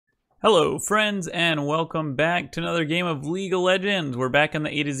Hello friends and welcome back to another game of League of Legends. We're back in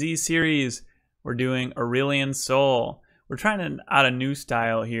the A to Z series. We're doing Aurelion Soul. We're trying out a new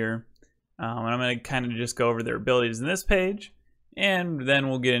style here. And I'm going to kind of just go over their abilities in this page and then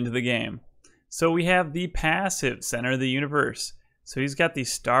we'll get into the game. So we have the passive, Center of the Universe. So he's got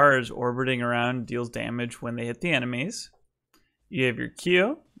these stars orbiting around, deals damage when they hit the enemies. You have your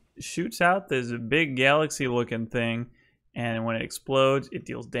Q, shoots out this big galaxy looking thing. And when it explodes, it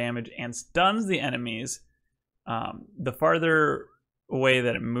deals damage and stuns the enemies. The farther away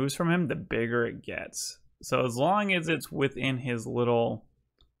that it moves from him, the bigger it gets. So as long as it's within his little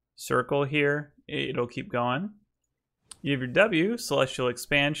circle here, it'll keep going. You have your W, Celestial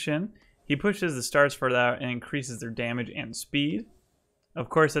Expansion. He pushes the stars further out and increases their damage and speed. Of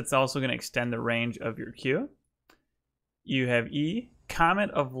course, that's also going to extend the range of your Q. You have E,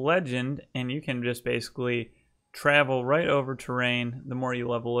 Comet of Legend, and you can just basically travel right over terrain. The more you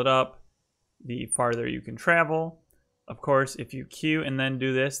level it up, the farther you can travel. Of course, if you Q and then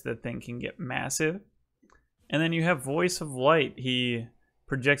do this, the thing can get massive. And then you have Voice of Light. He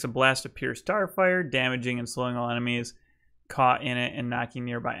projects a blast of pure starfire, damaging and slowing all enemies caught in it and knocking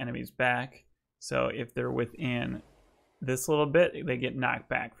nearby enemies back. So if they're within this little bit, they get knocked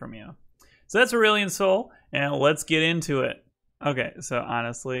back from you. So that's Aurelion Soul, and let's get into it. Okay, so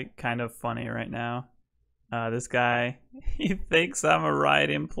honestly, kind of funny right now. This guy, he thinks I'm a Riot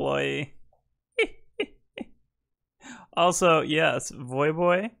employee. Also, yes,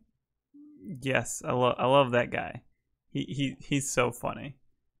 Voyboy. Yes, I love that guy. He's so funny.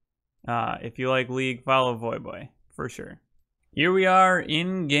 If you like League, follow Voyboy for sure. Here we are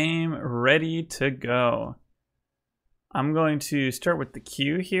in game, ready to go. I'm going to start with the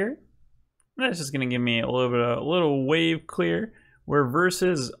Q here. That's just gonna give me a little wave clear. We're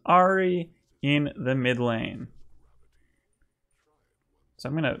versus Ari in the mid lane. So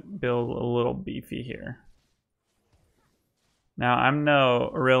I'm gonna build a little beefy here. Now I'm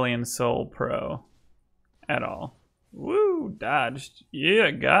no Aurelion Soul pro at all. Woo, dodged.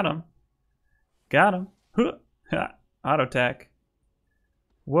 Yeah, got him. Got him. Auto attack.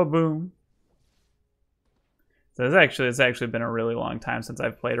 Waboom. So it's actually been a really long time since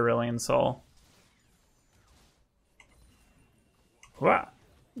I've played Aurelion Soul. Wow.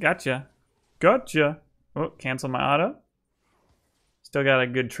 Gotcha. Gotcha. Oh, cancel my auto. Still got a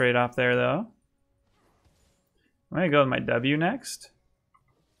good trade-off there, though. I'm going to go with my W next.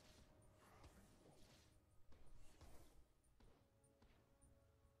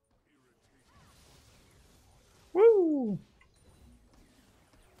 Woo!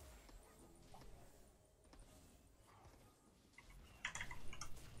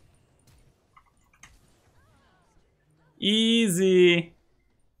 Easy.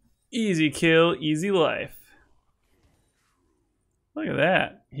 Easy kill, easy life. Look at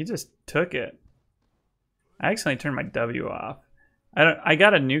that. He just took it. I accidentally turned my W off. I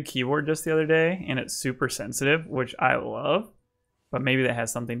got a new keyboard just the other day, and it's super sensitive, which I love. But maybe that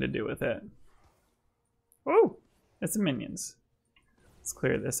has something to do with it. Oh, it's the minions. Let's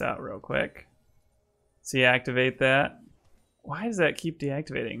clear this out real quick. See, activate that. Why does that keep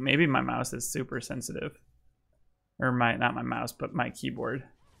deactivating? Maybe my mouse is super sensitive. Or not my mouse, but my keyboard.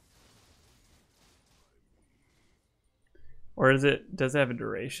 Or does it have a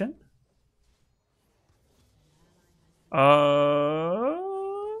duration? No,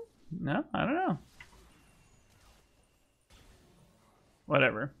 I don't know.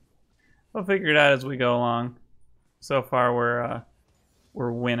 Whatever. We'll figure it out as we go along. So far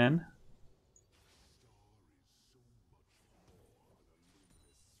we're winning.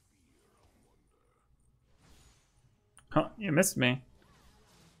 Huh, you missed me.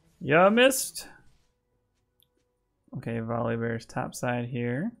 You missed. Okay, Volibear's top side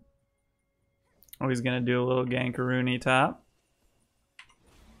here. Oh, he's gonna do a little Gankaroonie top.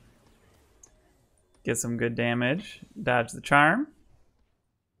 Get some good damage. Dodge the charm.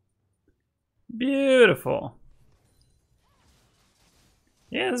 Beautiful.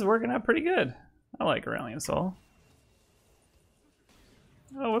 Yeah, this is working out pretty good. I like Aurelion Soul.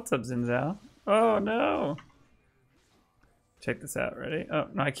 Oh, what's up, Zinzao? Oh, no. Check this out, ready? Oh,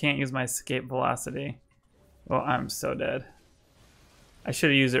 no, I can't use my escape velocity. Oh, I'm so dead. I should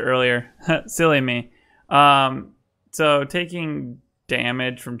have used it earlier. Silly me. So taking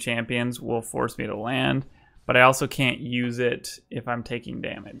damage from champions will force me to land, but I also can't use it if I'm taking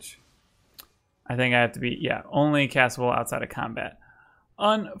damage. I think I have to be, yeah, only castable outside of combat.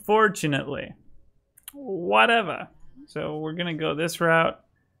 Unfortunately. Whatever. So we're going to go this route.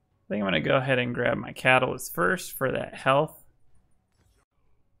 I think I'm going to go ahead and grab my catalyst first for that health.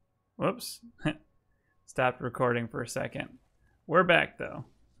 Whoops. Stopped recording for a second. We're back though.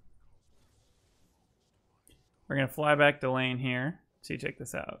 We're gonna fly back to lane here. See, check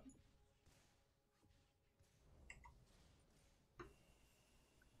this out.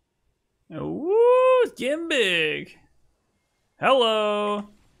 Woo, it's getting big. Hello.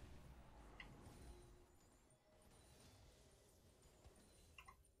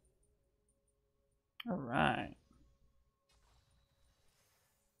 All right.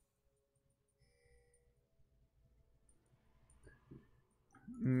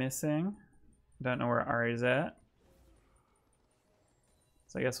 Missing. Don't know where Ari's at.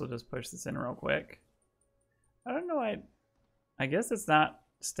 So I guess we'll just push this in real quick. I don't know. I guess it's not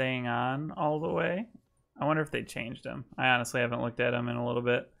staying on all the way. I wonder if they changed them. I honestly haven't looked at them in a little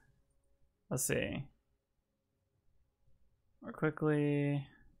bit. Let's see. More quickly.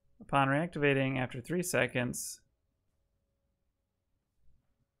 Upon reactivating after 3 seconds,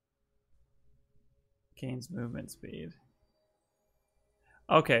 gains movement speed.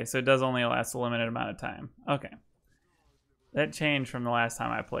 Okay, so it does only last a limited amount of time. Okay. That changed from the last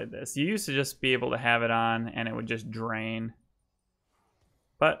time I played this. You used to just be able to have it on and it would just drain.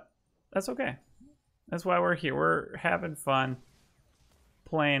 But that's okay. That's why we're here. We're having fun,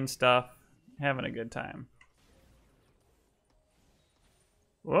 playing stuff, having a good time.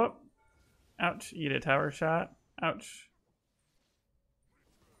 Whoop. Ouch. Eat a tower shot. Ouch.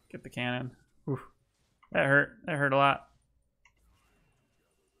 Get the cannon. Oof. That hurt. That hurt a lot.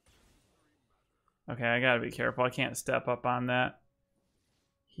 Okay, I gotta be careful. I can't step up on that.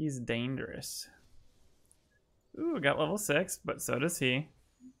 He's dangerous. Ooh, got level 6, but so does he.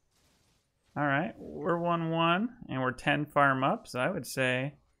 Alright, we're 1-1, and we're 10 farm up, so I would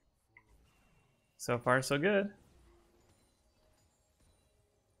say so far so good.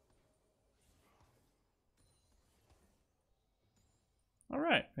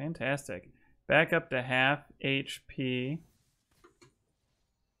 Alright, fantastic. Back up to half HP.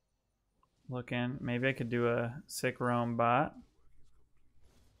 Looking, maybe I could do a sick roam bot.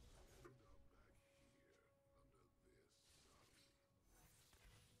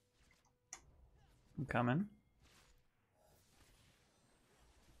 I'm coming.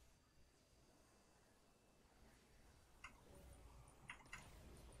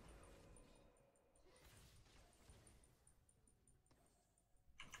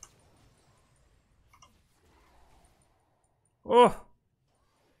 Oh!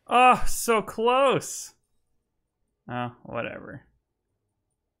 Oh, so close! Oh, whatever.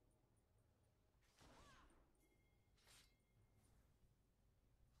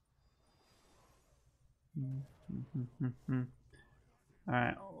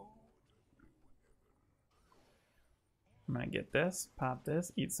 Alright. I'm gonna get this, pop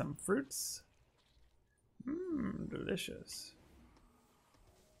this, eat some fruits. Mmm, delicious.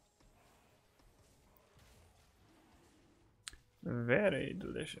 Very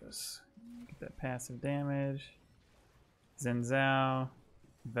delicious. Get that passive damage. Xin Zhao.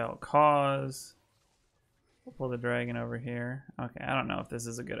 Vel'Koz. We'll pull the dragon over here. Okay, I don't know if this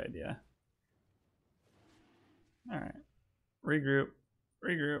is a good idea. Alright. Regroup.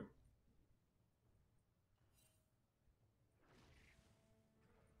 Regroup.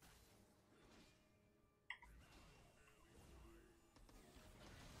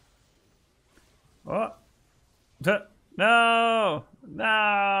 Oh! No!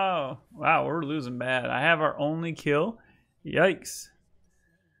 No! Wow, we're losing bad. I have our only kill. Yikes.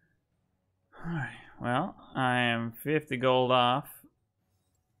 Alright, well, I am 50 gold off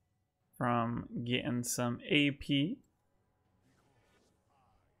from getting some AP.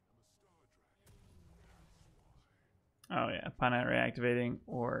 Oh yeah, upon not reactivating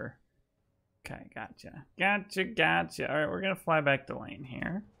or... Okay, gotcha. Gotcha. Alright, we're gonna fly back to lane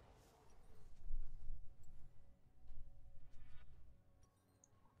here.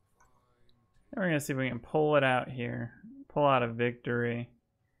 And we're gonna see if we can pull it out here. Pull out a victory.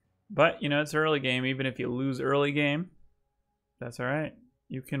 But, you know, it's early game. Even if you lose early game, that's alright.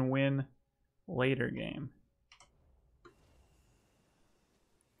 You can win later game.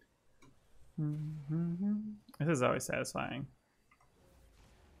 This is always satisfying.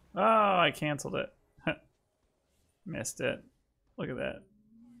 Oh, I canceled it. Missed it. Look at that.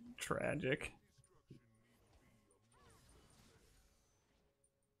 Tragic.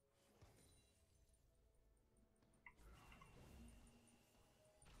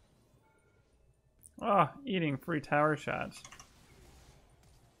 Oh, eating free tower shots.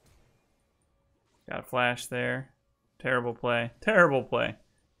 Got a flash there. Terrible play. Terrible play.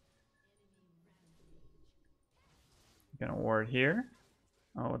 Gonna ward here.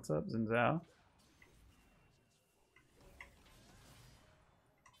 Oh, what's up, Xin Zhao?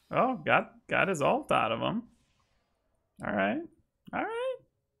 Oh, got his ult out of him. Alright. Alright.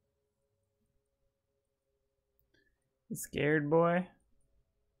 You scared, boy?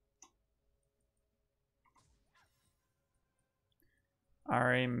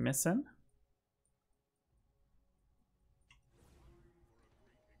 Ari missing?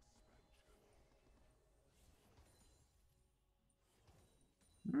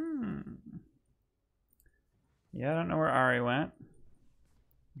 Yeah, I don't know where Ari went.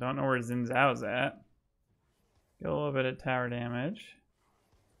 Don't know where Xin Zhao's at. Get a little bit of tower damage.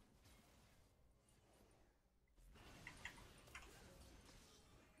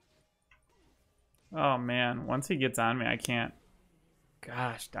 Oh man, once he gets on me, I can't.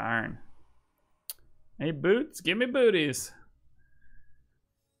 Gosh darn. Hey boots, give me booties.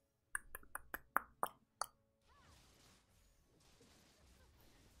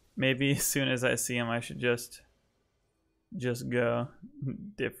 Maybe as soon as I see him, I should just go.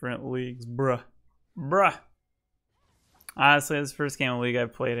 Different leagues, bruh. Honestly, this is the first game of League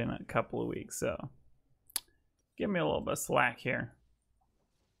I've played in a couple of weeks, so give me a little bit of slack here.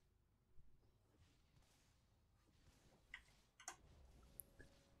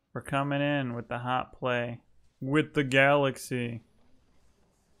 We're coming in with the hot play. With the Galaxy.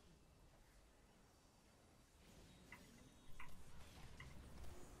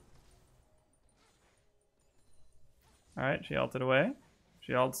 Alright, she ulted away.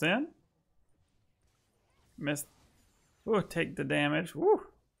 She ults in. Missed. Ooh, take the damage. Woo,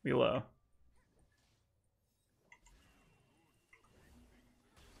 be low.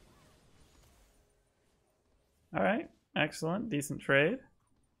 Alright, excellent. Decent trade.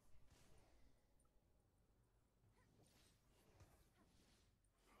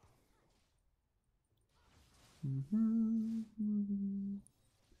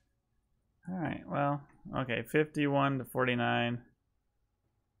 Alright, well, okay, 51 to 49.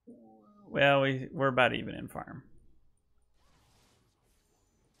 Well, we're about even in farm.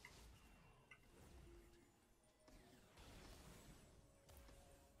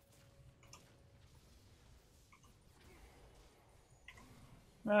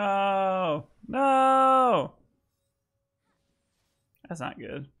 No! No! That's not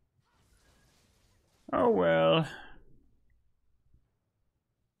good. Oh well.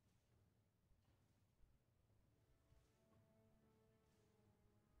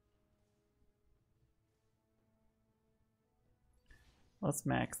 Let's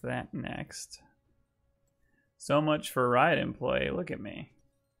max that next. So much for ride employee. Look at me.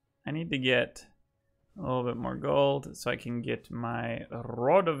 I need to get a little bit more gold so I can get my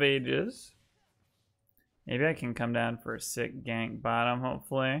Road of Ages. Maybe I can come down for a sick gank bottom,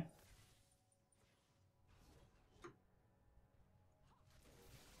 hopefully.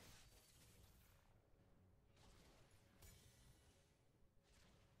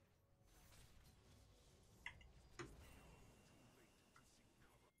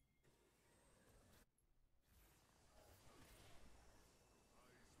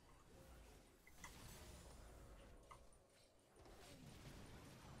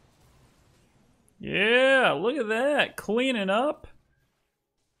 Yeah, look at that. Cleaning up.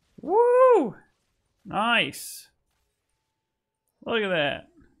 Woo! Nice. Look at that.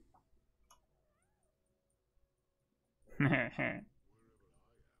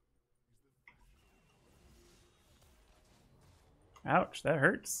 Ouch, that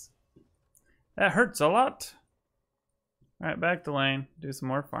hurts. That hurts a lot. Alright, back to lane. Do some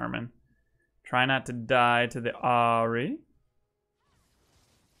more farming. Try not to die to the Ahri.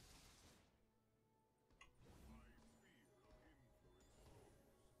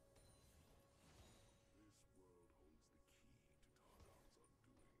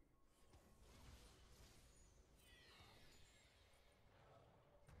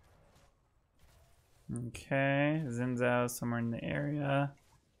 Okay, Xin Zhao somewhere in the area.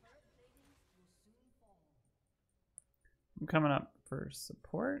 I'm coming up for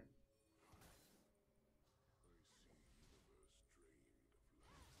support.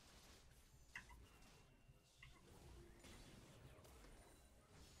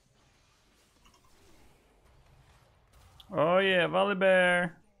 Oh yeah, volley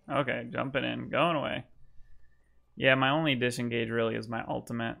bear. Okay, jumping in, going away. Yeah, my only disengage really is my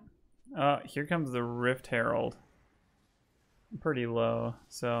ultimate. Here comes the Rift Herald. I'm pretty low,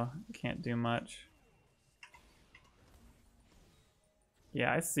 so can't do much.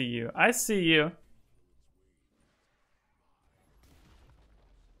 Yeah, I see you. I see you.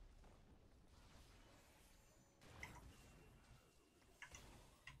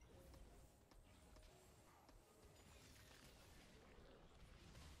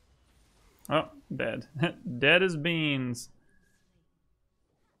 Oh, dead. Dead as beans.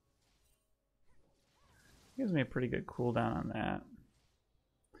 Gives me a pretty good cooldown on that.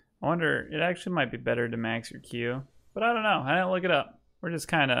 I wonder, it actually might be better to max your Q. But I don't know. I didn't look it up. We're just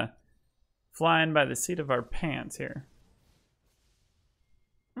kind of flying by the seat of our pants here.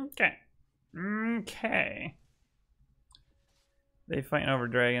 Okay. Okay. They fighting over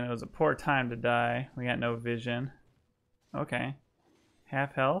dragon. It was a poor time to die. We got no vision. Okay.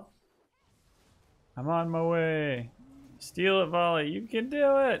 Half health. I'm on my way. Steal it, volley. You can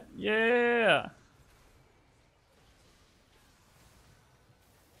do it. Yeah.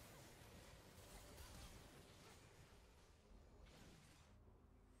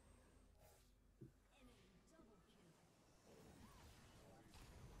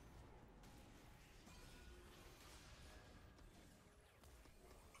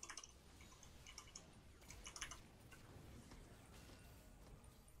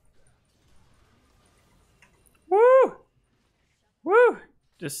 Woo! Woo!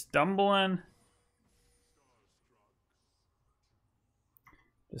 Just stumbling.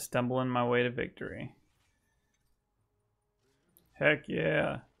 Just stumbling my way to victory. Heck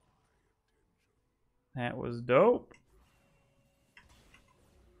yeah. That was dope.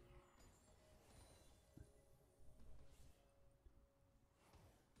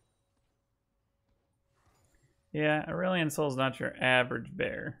 Yeah, Aurelion Soul's not your average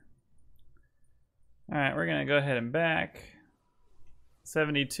bear. Alright, we're gonna go ahead and back.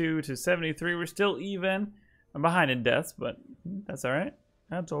 72 to 73. We're still even. I'm behind in deaths, but that's alright.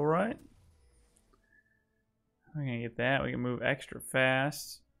 That's alright. We're gonna get that. We can move extra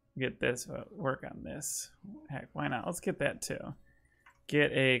fast. Get this. Work on this. Heck, why not? Let's get that too.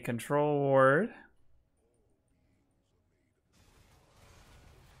 Get a control ward.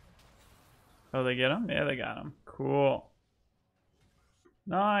 Oh, they get him? Yeah, they got him. Cool.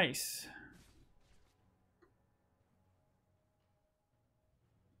 Nice.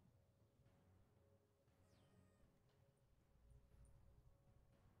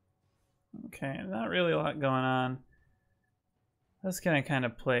 Okay, not really a lot going on. Just gonna kind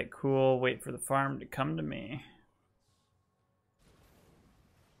of play it cool, wait for the farm to come to me.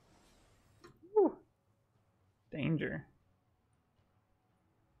 Woo. Danger.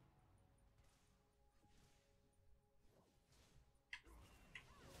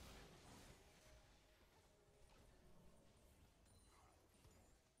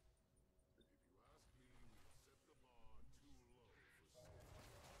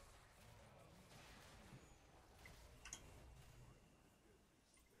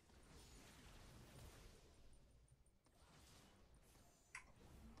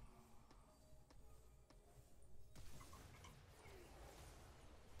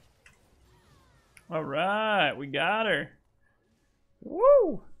 All right, we got her.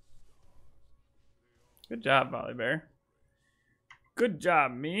 Woo! Good job, Volley Bear. Good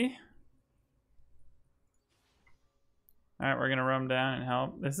job, me. All right, we're gonna run down and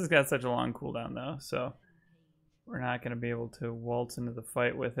help. This has got such a long cooldown though, so we're not gonna be able to waltz into the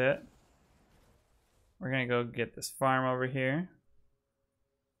fight with it. We're gonna go get this farm over here.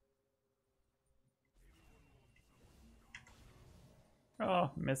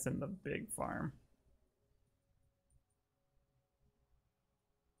 Oh, missing the big farm.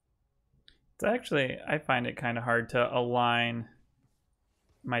 It's actually, I find it kind of hard to align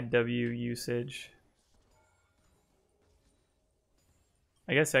my W usage.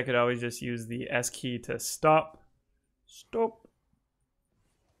 I guess I could always just use the S key to stop. Stop.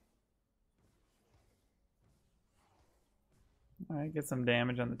 All right, get some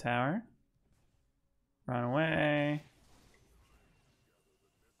damage on the tower. Run away.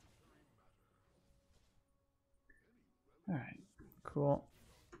 All right, cool.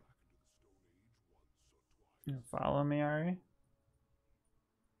 You follow me, Ari?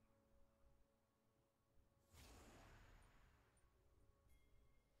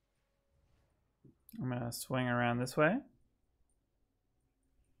 I'm gonna swing around this way. I'm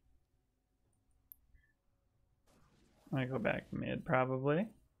gonna go back mid probably.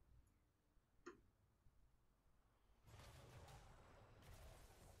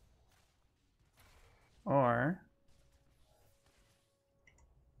 Or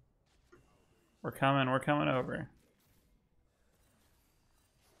we're coming over.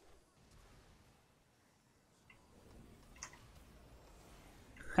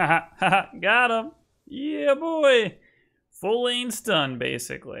 Haha, haha, got him. Yeah, boy. Full lane stun,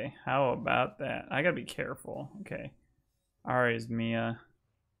 basically. How about that? I gotta be careful. Okay. Ari's Mia.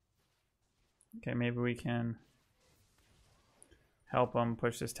 Okay, maybe we can help him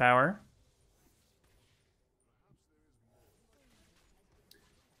push this tower.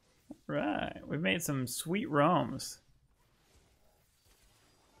 Right, we've made some sweet roams.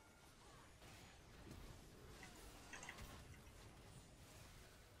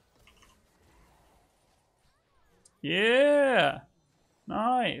 Yeah.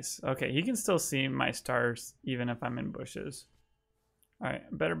 Nice. Okay, he can still see my stars even if I'm in bushes. All right,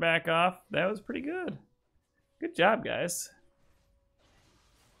 better back off. That was pretty good. Good job, guys.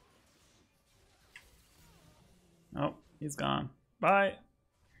 Oh, he's gone. Bye.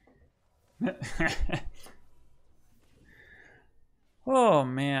 Oh,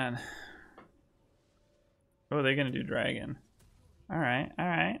 man. Oh, they're going to do dragon. All right, all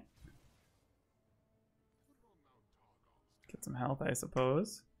right. Get some health, I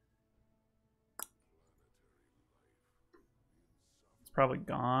suppose. It's probably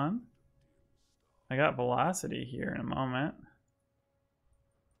gone. I got velocity here in a moment.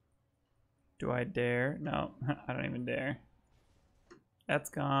 Do I dare? No, I don't even dare. That's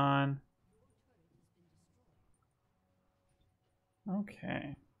gone.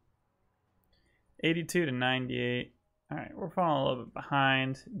 Okay. 82 to 98. All right, we're falling a little bit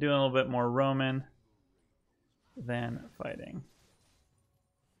behind. Doing a little bit more roaming than fighting.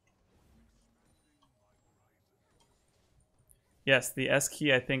 Yes, the S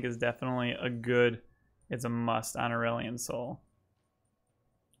key I think is definitely it's a must on Aurelion Soul.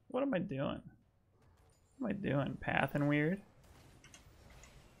 What am I doing? What am I doing? Path and weird?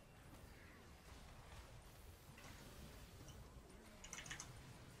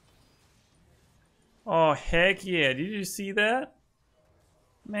 Oh, heck yeah. Did you see that?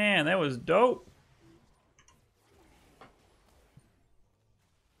 Man, that was dope.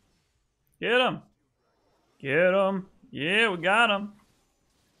 Get him. Get him. Yeah, we got him.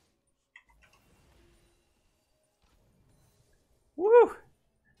 Woo.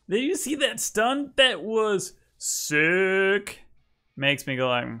 Did you see that stun? That was sick. Makes me go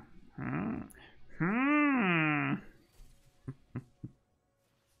like,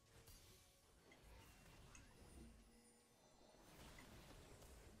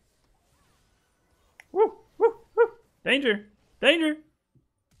 Woo, woo, woo. Danger, danger.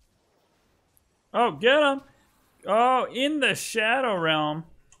 Oh, get him. Oh, in the Shadow Realm.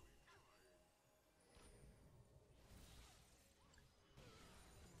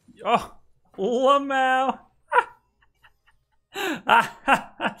 Oh, Lamau.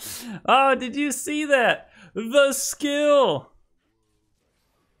 Oh, did you see that? The skill.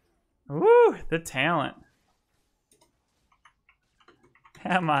 Woo, the talent.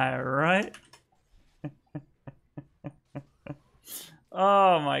 Am I right?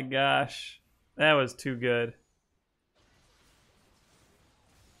 Oh my gosh. That was too good.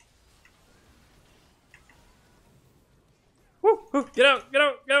 Woo, woo, get out, get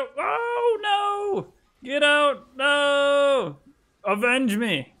out, get out. Oh no! Get out, no! Avenge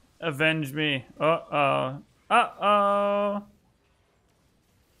me. Avenge me. Uh-oh. Uh-oh.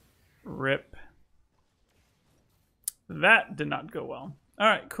 Rip. That did not go well. All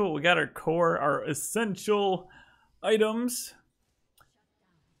right, cool. We got our core, our essential items.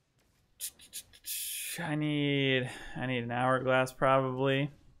 I need an hourglass probably.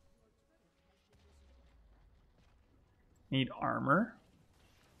 Need armor.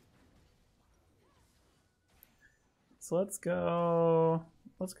 So let's go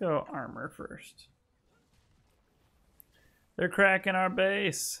armor first. They're cracking our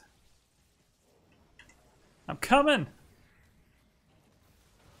base. I'm coming.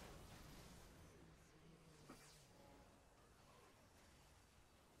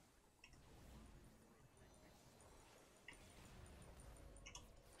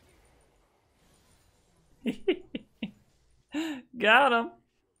 Got him.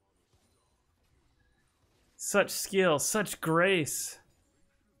 Such skill, such grace.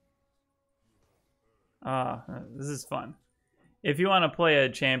 This is fun. If you want to play a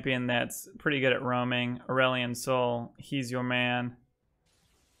champion that's pretty good at roaming, Aurelion Soul, he's your man.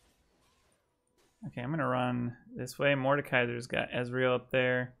 Okay, I'm going to run this way. Mordekaiser's got Ezreal up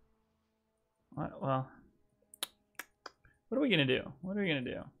there. Well, what are we going to do? What are we going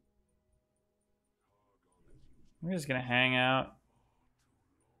to do? We're just going to hang out,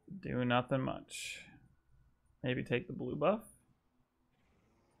 do nothing much. Maybe take the blue buff.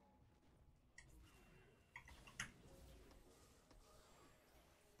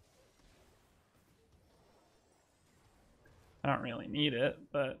 I don't really need it,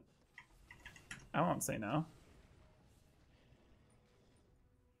 but I won't say no.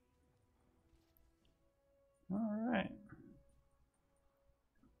 All right.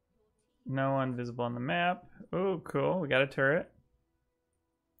 No one visible on the map. Oh, cool. We got a turret.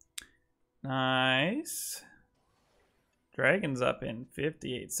 Nice. Dragon's up in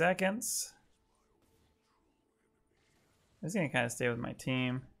 58 seconds. I'm just gonna kind of stay with my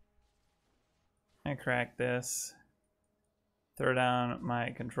team. I crack this. Throw down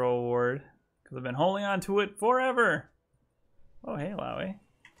my control ward. Because I've been holding on to it forever. Oh, hey, Lowy. I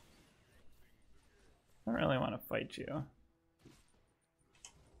don't really want to fight you.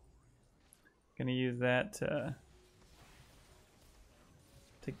 Gonna use that to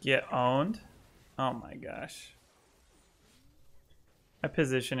get owned. Oh my gosh. My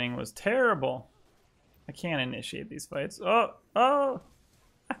positioning was terrible. I can't initiate these fights. Oh, oh!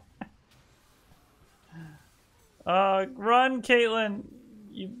 Run, Caitlin!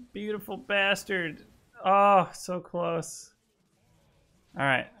 You beautiful bastard. Oh, so close.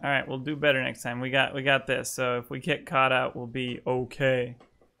 Alright, we'll do better next time. We got this. So if we get caught out, we'll be okay.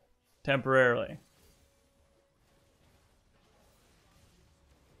 Temporarily.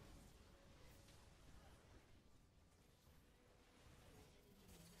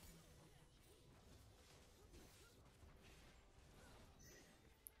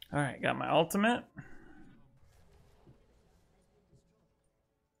 Alright, got my ultimate.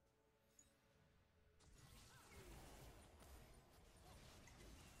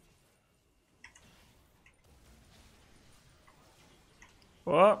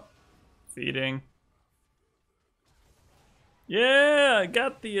 Oh, feeding. Yeah, I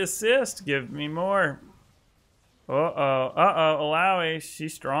got the assist. Give me more. Uh-oh, Alawi,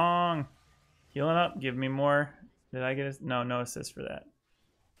 she's strong. Healing up, give me more. Did I get a... No assist for that.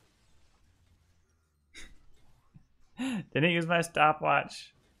 Didn't use my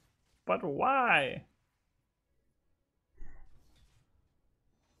stopwatch. But why?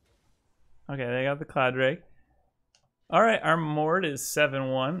 Okay, they got the Cloud Drake. Alright, our Mort is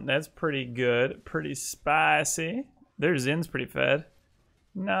 7-1. That's pretty good. Pretty spicy. Their Zin's pretty fed.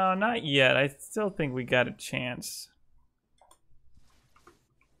 No, not yet. I still think we got a chance.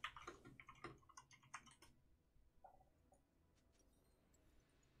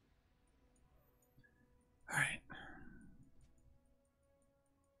 Alright.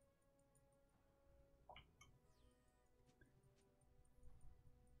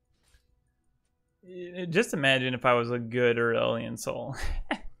 Just imagine if I was a good Aurelion soul.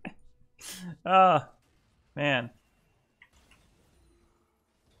 Oh, man.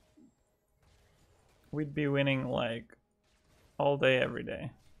 We'd be winning like all day, every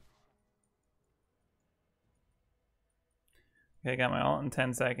day. Okay, got my ult in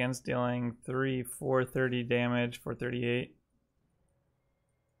 10 seconds, dealing 430 damage, 438.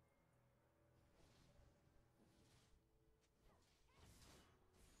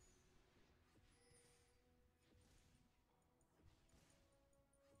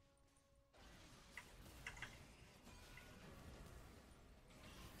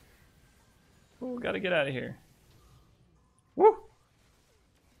 Ooh, gotta get out of here. Woo!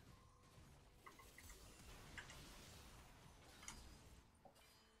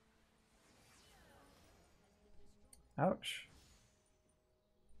 Ouch.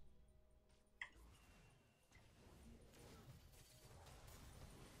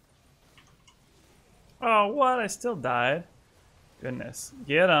 Oh, what? I still died. Goodness.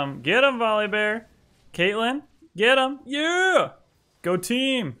 Get him. Get him, Volley Bear. Caitlin, get him. Yeah! Go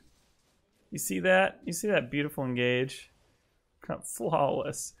team. You see that? You see that beautiful engage?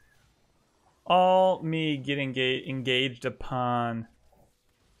 Flawless. All me getting engaged upon.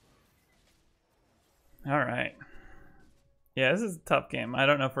 Alright. Yeah, this is a tough game. I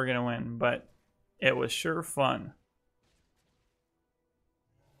don't know if we're going to win, but it was sure fun.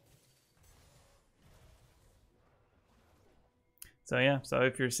 So yeah, so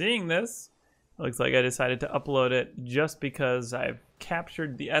if you're seeing this, it looks like I decided to upload it just because I've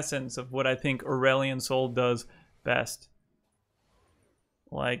captured the essence of what I think Aurelion Soul does best.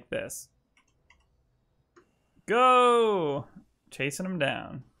 Like this. Go! Chasing him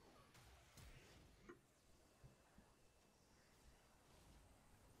down.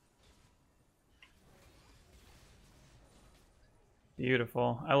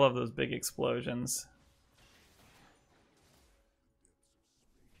 Beautiful. I love those big explosions.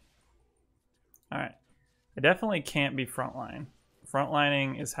 Alright. I definitely can't be frontline.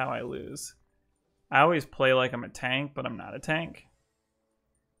 Frontlining is how I lose. I always play like I'm a tank, but I'm not a tank.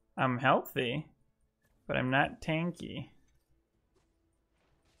 I'm healthy, but I'm not tanky.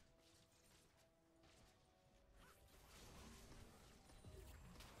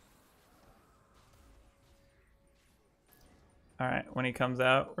 Alright, when he comes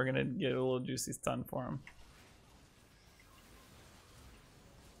out, we're gonna get a little juicy stun for him.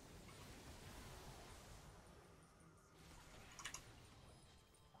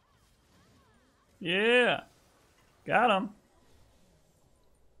 Yeah! Got him!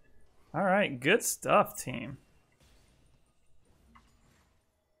 Alright, good stuff, team.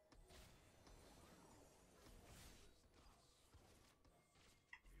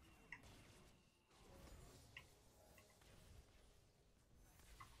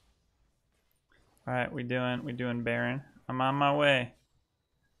 All right, we doing Baron. I'm on my way.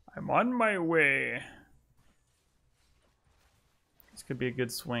 I'm on my way. This could be a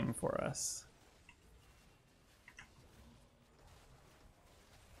good swing for us.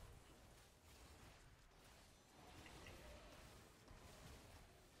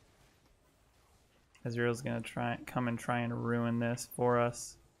 Ezreal's gonna come and try and ruin this for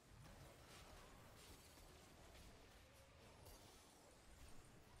us.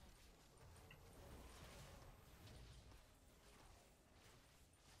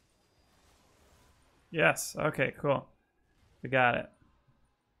 Yes, okay, cool. We got it.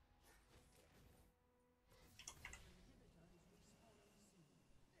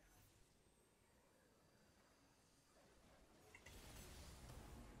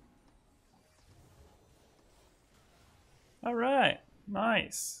 All right,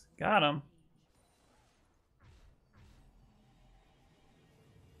 nice. Got him.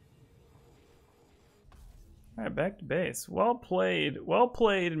 All right, back to base. Well played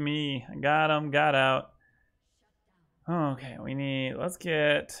me. I got him, got out. Okay, let's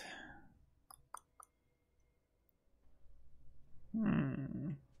get...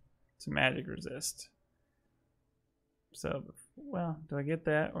 Some magic resist. So, well, do I get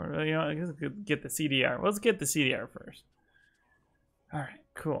that? Or, I guess I could get the CDR. Let's get the CDR first. All right,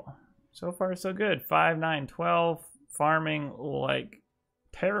 cool. So far, so good. 5, 9, 12. Farming like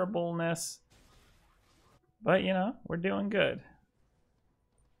terribleness. But, we're doing good.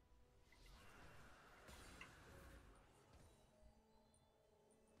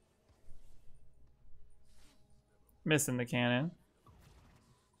 Missing the cannon.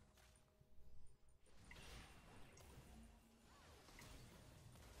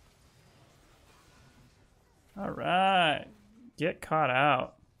 All right. Get caught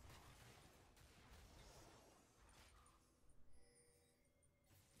out.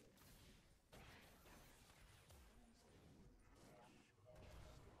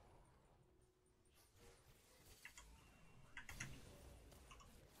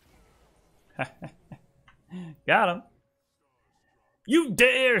 Got him. You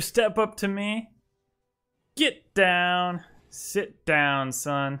dare step up to me? Get down. Sit down,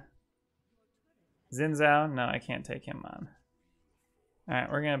 son. Xin Zhao? No, I can't take him on.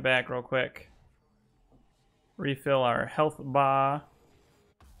 Alright, we're gonna back real quick. Refill our health bar.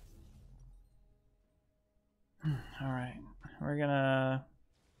 Alright, we're gonna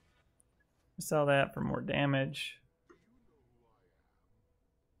sell that for more damage.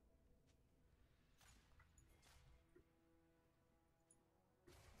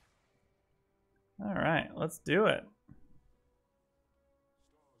 Alright, let's do it.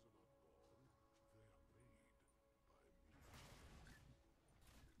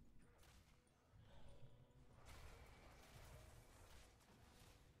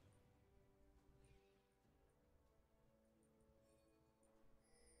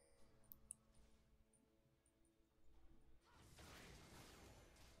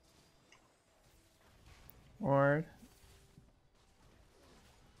 Ward.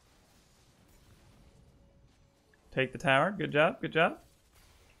 Take the tower. Good job. Good job.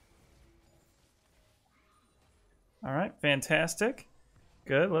 All right. Fantastic.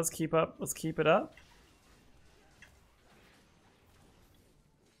 Good. Let's keep up. Let's keep it up.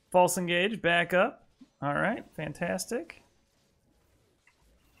 False engage. Back up. All right. Fantastic.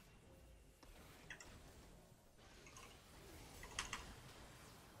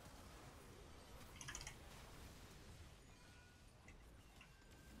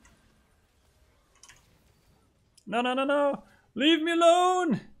 No, no, no, no. Leave me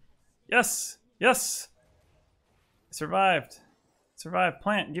alone. Yes. Yes. I survived. Survived.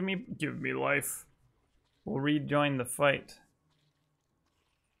 Plant. Give me life. We'll rejoin the fight.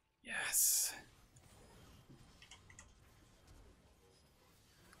 Yes.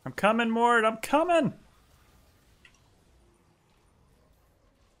 I'm coming, Mord. I'm coming.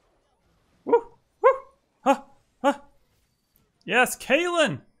 Woo. Woo. Huh. Huh. Yes,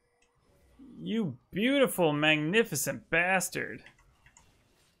 Kaylin. You beautiful, magnificent bastard.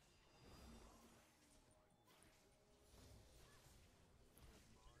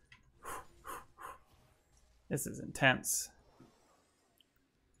 This is intense.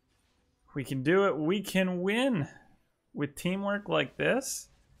 We can do it. We can win with teamwork like this.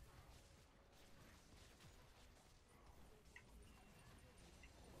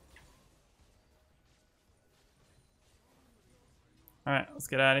 All right, let's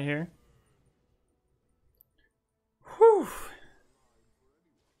get out of here. Whew.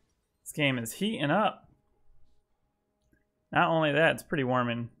 This game is heating up. Not only that, it's pretty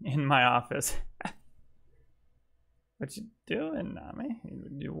warm in my office. What you doing, Nami?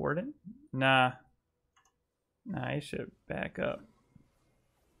 You warding? Nah, Nah, he should back up.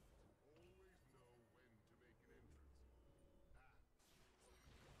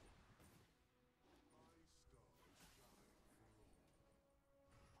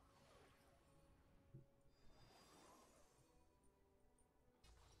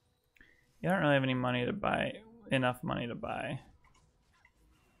 You don't really have any money to buy, enough money to buy.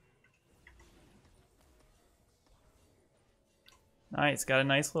 Nice, got a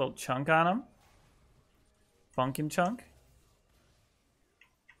nice little chunk on him. Funkin' chunk.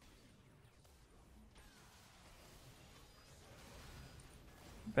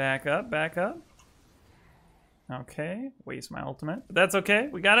 Back up, back up. Okay, waste my ultimate. But that's okay,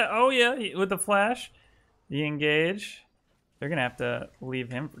 we got it. Oh yeah, with the flash. The engage. They're gonna have to leave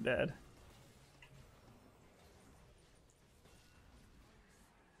him for dead.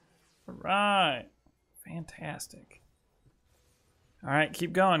 Alright. Fantastic. Alright,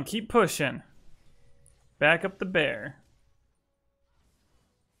 keep going. Keep pushing. Back up the bear.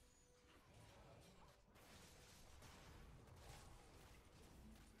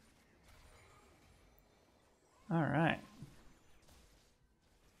 Alright.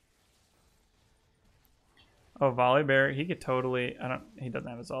 Oh, volley bear. He could totally... he doesn't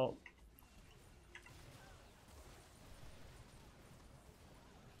have his ult.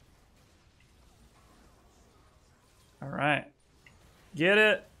 Alright. Get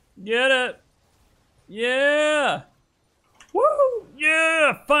it. Get it. Yeah. Woo.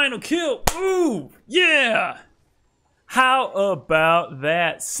 Yeah. Final kill. Ooh. Yeah. How about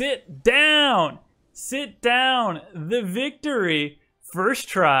that? Sit down. Sit down. The victory. First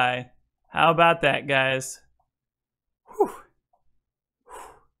try. How about that, guys? Whew.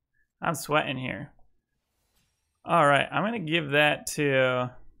 I'm sweating here. Alright. I'm going to give that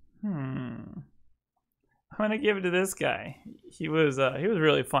to... I'm gonna give it to this guy. He was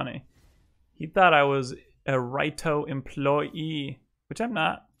really funny. He thought I was a Raito employee, which I'm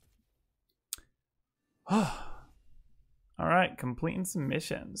not. All right, completing some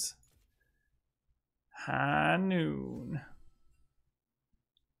missions. High noon.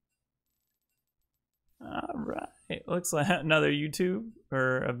 All right, looks like another YouTube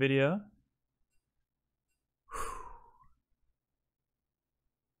or a video.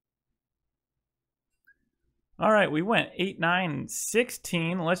 All right, we went 8, 9,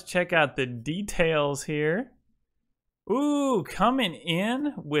 16. Let's check out the details here. Ooh, coming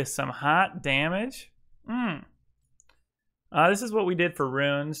in with some hot damage. This is what we did for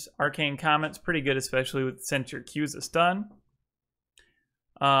runes. Arcane Comet's pretty good, especially since your Q's a stun.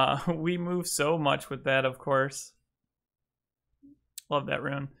 We move so much with that, of course. Love that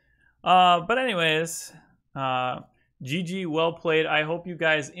rune. But anyways, GG, well played. I hope you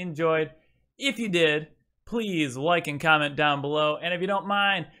guys enjoyed. If you did, please like and comment down below. And if you don't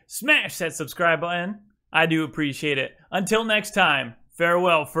mind, smash that subscribe button. I do appreciate it. Until next time,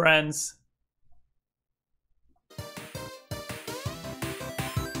 farewell, friends.